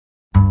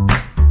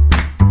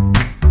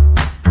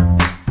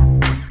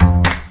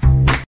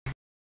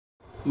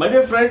My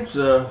dear friends,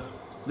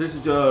 this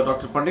is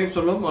Dr. Pandit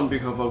Solam on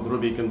behalf of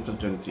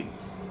growbigconsultancy.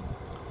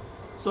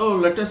 So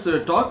let us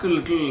talk a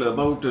little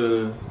about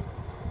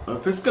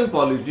fiscal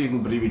policy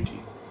in brevity.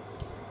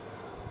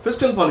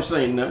 Fiscal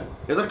policy என்ன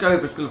எதற்காக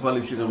fiscal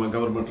policy நம்ம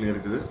கவர்மெண்ட்ல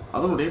இருக்குது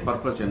அதனுடைய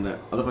purpose என்ன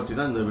அதை பத்தி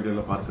தான் இந்த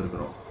வீடியோல பார்க்க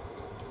இருக்கிறோம்.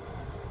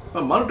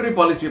 மானிட்டரி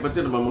பாலிசியை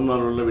பத்தி நம்ம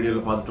முன்னாள் உள்ள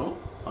வீடியோல பார்த்துட்டோம்.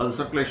 அது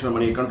சர்க்குலேஷன்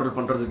மணியை கண்ட்ரோல்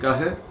பண்றதுக்காக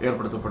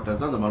ஏற்படுத்தப்பட்டது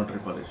தான் அந்த மானிட்டரி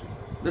பாலிசி.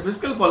 இந்த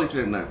fiscal policy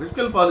என்ன?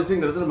 fiscal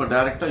policyங்கிறது நம்ம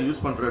டைரக்டா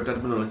யூஸ் பண்ற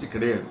டெர்மினாலஜி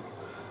கிடையாது.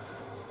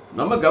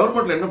 நம்ம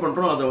கவர்மெண்ட்ல என்ன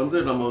பண்றோம் அதை வந்து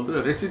நம்ம வந்து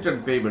ரெசிட்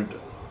அண்ட் பேமெண்ட்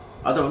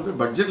அதை வந்து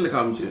பட்ஜெட்ல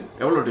காமிச்சு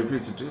எவ்வளவு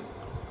டெபிசிட்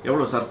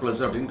எவ்வளவு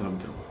சர்ப்ளஸ் அப்படின்னு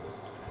காமிக்கிறோம்.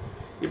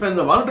 இப்போ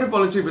இந்த மானிட்டரி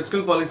பாலிசி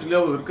ஃபிஸ்கல்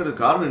பாலிசில இருக்கிறது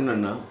காரணம்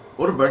என்னன்னா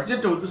ஒரு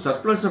பட்ஜெட்டை வந்து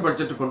சர்ப்ளஸ்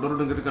பட்ஜெட் கொண்டு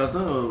வரணுங்கிறதுக்காக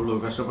தான் இவ்வளோ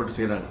கஷ்டப்பட்டு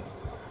செய்கிறாங்க.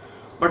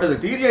 பட் அது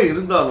தீரியா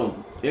இருந்தாலும்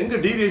எங்கே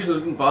டீவியேஷன்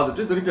இருக்குன்னு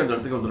பார்த்துட்டு திருப்பி அந்த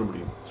இடத்துக்கு வந்துட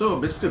முடியும். So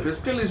best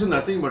fiscal is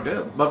nothing but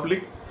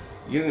public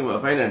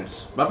finance.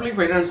 Public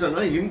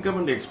ஃபைனான்ஸ்னா income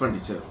and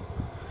expenditure.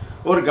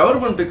 ஒரு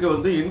கவர்மெண்ட்டுக்கு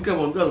வந்து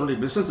இன்கம் வந்து அதனுடைய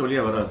பிஸ்னஸ்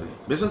வழியாக வராது.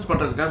 பிஸ்னஸ்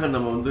பண்ணுறதுக்காக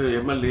நம்ம வந்து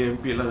எம்எல்ஏ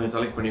எம்பி எல்லாம்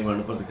செலக்ட் பண்ணி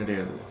அனுப்புறது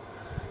கிடையாது.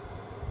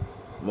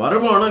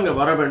 வருமானம் அங்கே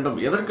வர வேண்டும்.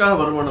 எதற்காக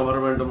வருமானம் வர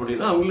வேண்டும்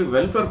அப்படின்னா அவங்களுக்கு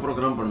வெல்ஃபேர்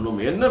ப்ரோக்ராம் பண்ணணும்.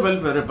 என்ன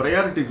வெல்ஃபேர்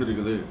ப்ரையாரிட்டிஸ்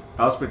இருக்குது?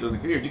 ஹாஸ்பிட்டல்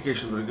இருக்குது,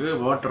 எஜுகேஷன் இருக்குது,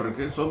 வாட்டர்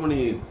இருக்குது, so many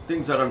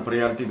things are on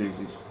priority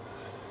basis.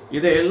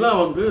 இதையெல்லாம்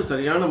வந்து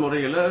சரியான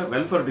முறையில்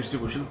வெல்ஃபேர்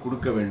டிஸ்ட்ரிபியூஷன்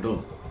கொடுக்க வேண்டும்.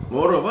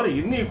 மோரோவர்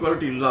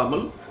இன்இக்வாலிட்டி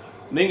இல்லாமல்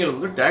நீங்கள்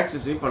வந்து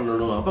டேக்ஸஸையும்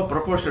பண்ணணும். அப்போ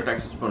ப்ரொபோர்ஷனல்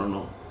டேக்ஸஸ்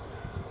பண்ணணும்.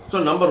 ஸோ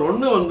நம்பர்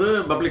ஒன்று வந்து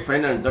public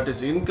finance, that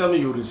is income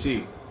you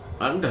receive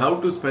and how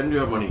to spend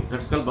your money,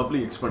 that is call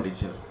public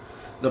expenditure.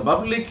 The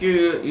public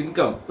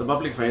income, the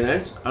public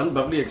finance and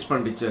public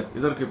expenditure,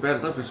 இதற்கு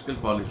பேர் தான் fiscal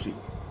policy.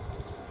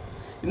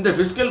 இந்த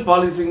fiscal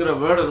policyங்கிற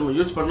வேர்டை நம்ம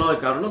use பண்ணாத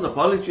காரணம் அந்த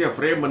பாலிசியை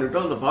ஃப்ரேம்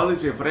பண்ணிட்டோம். அந்த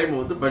பாலிசியை ஃப்ரேம்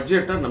வந்து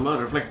பட்ஜெட்டை நம்ம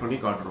ரிஃப்ளெக்ட் பண்ணி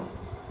காட்டுறோம்.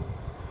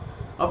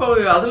 அப்போ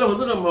அதில்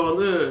வந்து நம்ம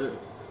வந்து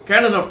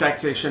கேனன் ஆஃப்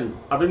டாக்ஸேஷன்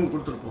அப்படின்னு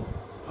கொடுத்துருப்போம்.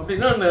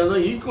 அப்படின்னா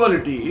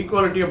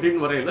ஈக்குவாலிட்டி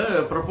அப்படின்னு வரையில்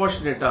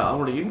ப்ரொபோர்ஷனேட்டாக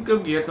அவங்களோட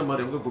இன்கம்க்கு ஏற்ற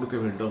மாதிரி அவங்க கொடுக்க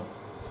வேண்டும்.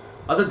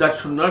 அது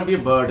that should not be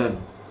Burton.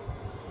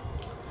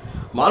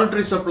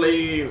 Monetary supply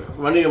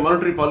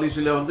monetary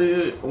பாலிசியில் வந்து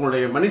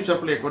உங்களுடைய மணி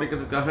சப்ளையை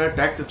குறைக்கிறதுக்காக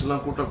டாக்ஸஸ்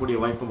எல்லாம் கூட்டக்கூடிய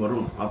வாய்ப்பு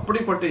வரும்.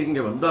 அப்படிப்பட்ட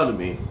இங்கே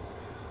வந்தாலுமே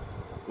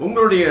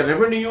உங்களுடைய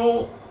ரெவென்யூ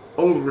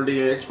உங்களுடைய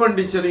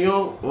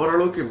எக்ஸ்பெண்டிச்சரையும்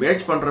ஓரளவுக்கு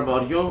மேட்ச் பண்ணுற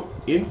மாதிரியும்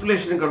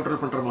இன்ஃப்ளேஷனையும்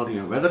கண்ட்ரோல் பண்ணுற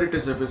மாதிரியும், whether it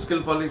is a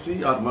fiscal policy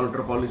R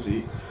monetary policy,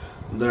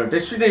 the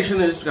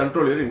destination is to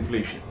control your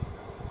inflation.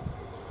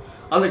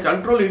 அந்த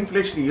கண்ட்ரோல்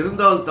இன்ஃப்ளேஷன்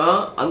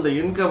இருந்தால்தான் அந்த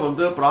இன்கம்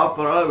வந்து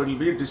ப்ராப்பராக will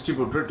be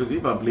distributed to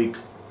the public.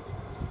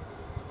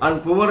 And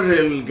poor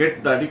will get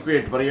the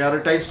adequate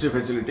prioritized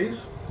facilities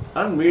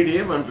and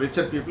medium and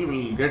richer people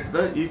will get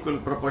the equal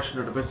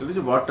proportionate facilities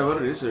whatever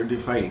is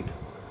defined.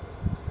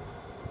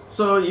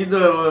 So இந்த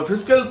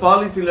fiscal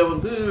policyல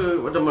வந்து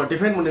நம்ம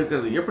define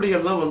பண்ணியிருக்கிறது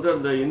எப்படியெல்லாம் வந்து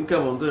அந்த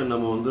income வந்து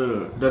நம்ம வந்து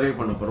டெரைவ்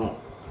பண்ண போகிறோம்.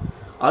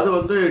 அது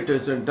வந்து it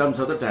is in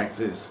terms of the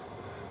taxes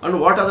and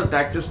what are the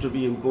taxes to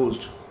be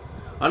imposed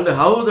and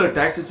how the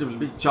taxes will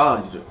be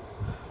charged,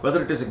 whether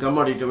it is a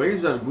commodity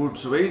wise or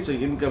goods wise,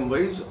 income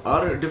wise, or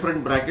different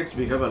brackets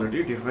we have already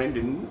defined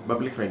in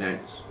public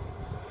finance.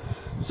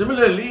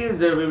 Similarly,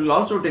 we will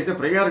also take the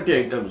priority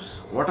items.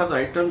 What are the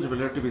items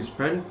will have to be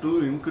spent to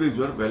increase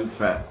your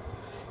welfare?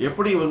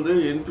 எப்படி வந்து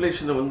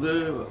இன்ஃப்ளேஷனை வந்து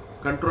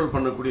control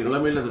பண்ணக்கூடிய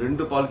நிலைமையில் அது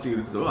ரெண்டு policy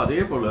இருக்குதோ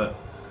அதே போல்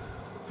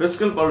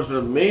fiscal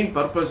பாலிசியோட main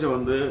பர்பஸை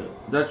வந்து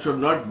that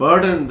should not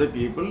Burton the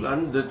people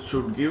and that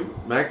should give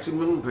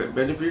maximum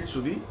benefits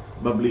to the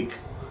public.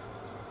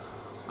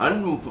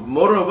 And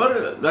moreover,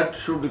 that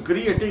should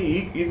create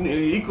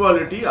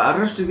equality,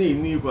 arrest the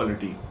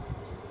inequality.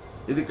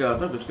 இதுக்காக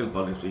தான் ஃபிஸ்கல்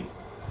பாலிசி.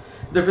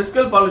 இந்த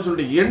ஃபிஸ்கல்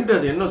பாலிசியோட எண்ட்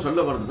அது என்ன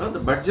சொல்ல வருதுன்னா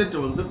அந்த பட்ஜெட்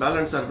வந்து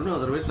பேலன்ஸாக இருக்கணும்,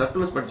 அதர்வைஸ்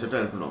சர்ப்ளஸ்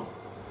பட்ஜெட்டாக இருக்கணும்.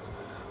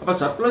 அப்போ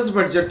சர்ப்ளஸ்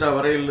பட்ஜெட்டாக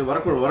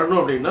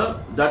வரணும் அப்படின்னா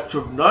that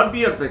should not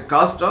be at the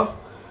cost of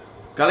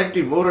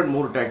collecting more and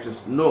more taxes.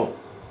 No.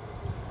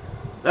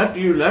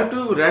 That you will have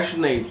to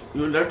rationalize,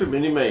 you will have to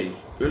minimize,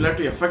 you will have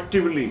to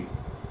effectively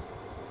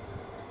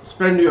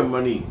spend your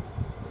money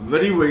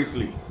very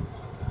wisely,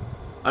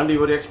 and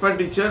your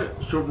expenditure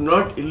should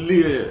not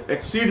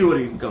exceed your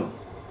income.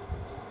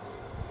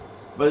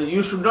 But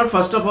you should not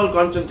first of all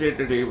concentrate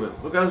it,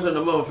 because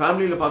நம்ம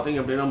ஃபேமிலியில்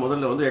பார்த்தீங்க அப்படின்னா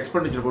முதல்ல வந்து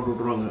expenditure போட்டு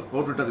விட்டுருவாங்க.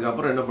 போட்டுவிட்டதுக்கு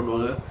அப்புறம் என்ன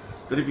பண்ணுவாங்க,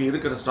 திருப்பி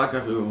இருக்கிற ஸ்டாக்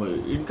ஆஃப்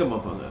இன்கம்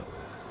பார்ப்பாங்க.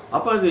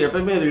 அப்போ அது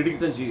எப்பயுமே அது இடிக்க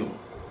தான் செய்யும்.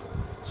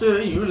 So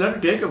you will have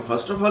to take up.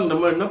 First of all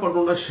நம்ம என்ன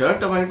பண்ணணும்னா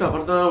ஷர்ட்டை வாங்கிட்டு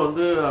அப்புறம் தான்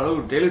வந்து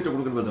அளவு டெய்லர்கிட்ட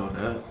கொடுக்கணுமே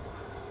தவிர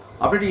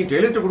அப்படி நீங்கள்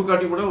டெய்லர்கிட்ட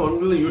கொடுக்காட்டி கூட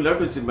ஒன்றில் you have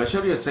to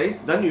measure your size,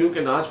 then you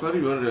can ask for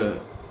your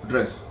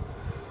dress.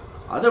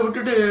 அதை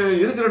விட்டுட்டு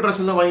இருக்கிற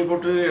ட்ரெஸ் எல்லாம் வாங்கி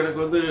போட்டு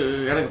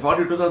எனக்கு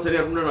 42 தான்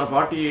சரியாக இருக்கும்னா நான்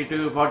 48,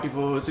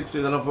 44, 6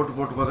 இதெல்லாம்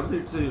போட்டு பார்க்குறது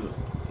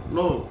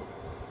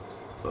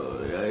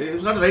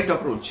it's not right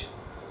approach.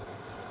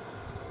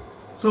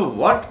 So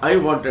what I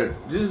wanted,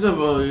 this is a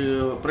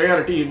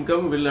priority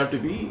income will have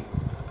to be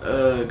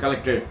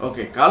collected.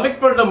 Okay,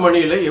 collect பண்ண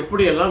மணியில்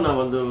எப்படியெல்லாம் நான்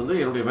வந்து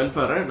என்னுடைய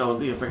வெல்ஃபேரை நான்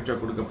வந்து எஃபெக்டாக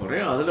கொடுக்க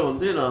போகிறேன், அதில்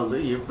வந்து நான் வந்து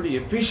எப்படி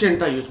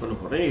எஃபிஷியண்ட்டாக யூஸ் பண்ண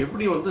போகிறேன்,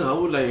 எப்படி வந்து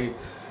how lie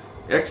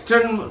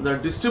extend the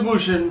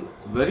distribution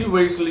very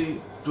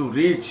wisely to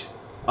reach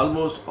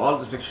almost all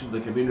the sections of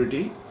the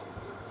community,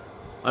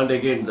 and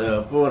again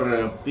the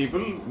poor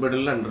people,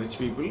 middle and rich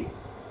people,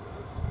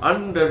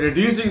 and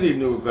reducing the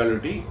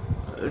inequality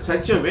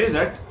such a way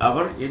that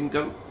our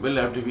income will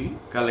have to be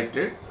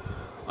collected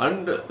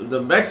and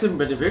the maximum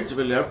benefits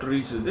will have to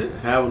reach the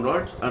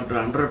have-nots and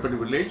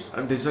underprivileged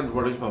and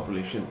disadvantaged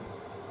population.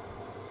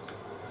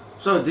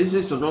 So this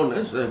is known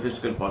as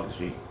fiscal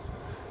policy.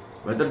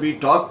 Whether we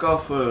talk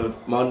of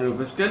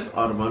fiscal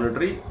or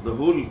monetary, the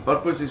whole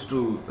purpose is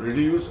to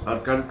reduce or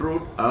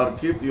control or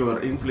keep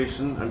your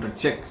inflation under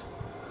check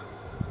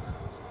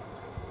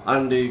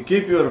and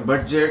keep your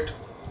budget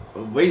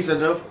wise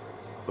enough,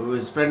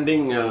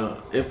 spending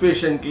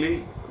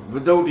efficiently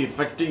without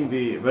affecting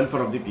the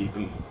welfare of the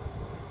people.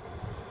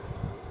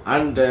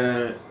 And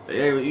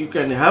you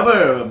can have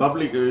a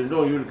public,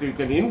 you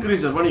can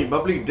increase the money,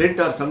 public debt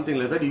or something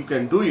like that, you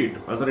can do it,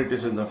 whether it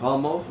is in the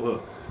form of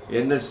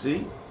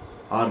NSC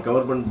or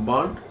government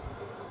bond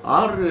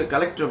or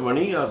collect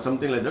money or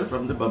something like that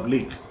from the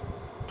public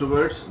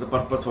towards the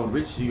purpose for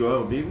which you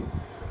have been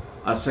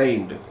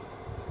assigned.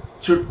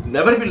 Should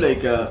never be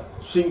like a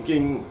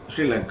sinking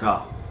Sri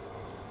Lanka.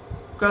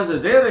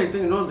 Because there I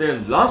think they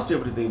lost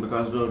everything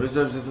because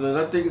reserves is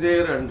nothing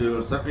there and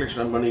your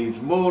circulation of money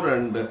is more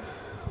and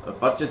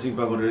purchasing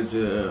power is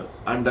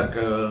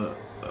under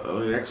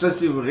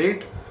excessive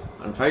rate,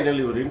 and finally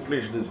your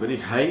inflation is very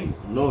high,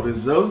 no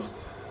reserves,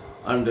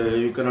 and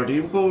you cannot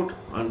import,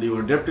 and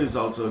your debt is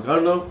also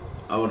gone up,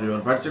 or your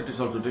budget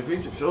is also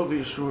deficit. So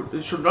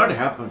it should not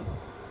happen.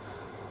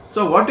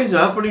 So what is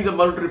happening, the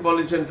monetary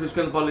policy and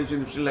fiscal policy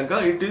in Sri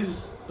Lanka? It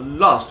is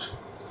lost.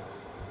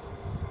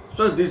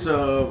 So this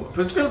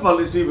fiscal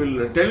policy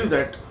will tell you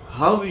that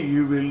how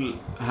you will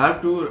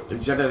have to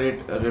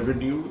generate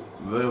revenue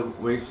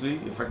wisely,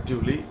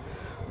 effectively,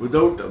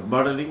 without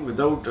burdening,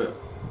 without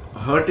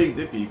hurting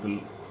the people.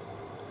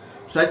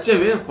 Such a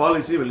way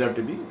policy will have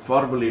to be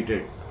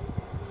formulated,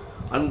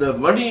 and the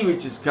money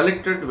which is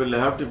collected will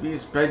have to be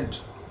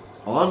spent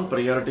on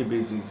priority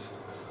basis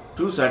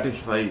to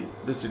satisfy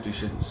the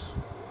citizens,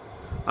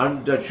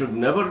 and that should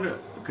never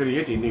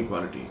create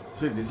inequality.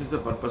 So this is the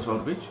purpose for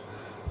which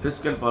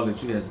fiscal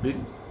policy has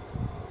been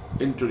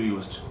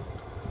introduced.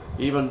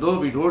 Even though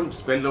we don't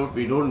spell out,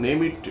 we don't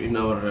name it in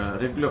our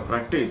regular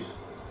practice,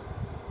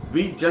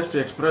 we just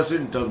express it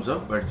in terms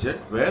of budget,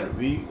 where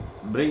we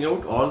bring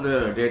out all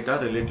the data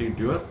relating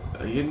to your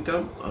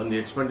income and the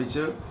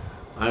expenditure,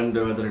 and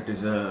whether it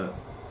is a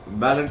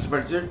balanced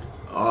budget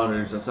or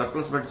it's a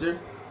surplus budget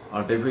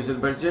or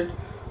deficit budget.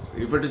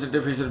 If it is a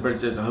deficit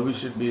budget, how it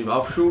should be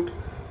offshoot,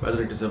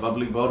 whether it is a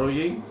public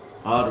borrowing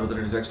or whether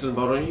it is external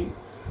borrowing,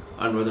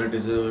 and whether it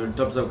is in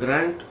terms of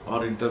grant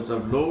or in terms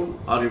of loan,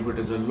 or if it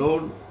is a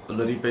loan,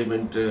 the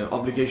repayment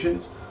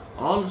obligations.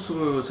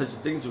 Also such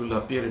things will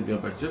appear in your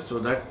budget, so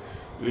that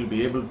you will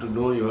be able to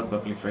know your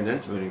public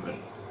finance very well.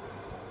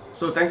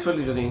 So thanks for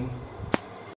listening.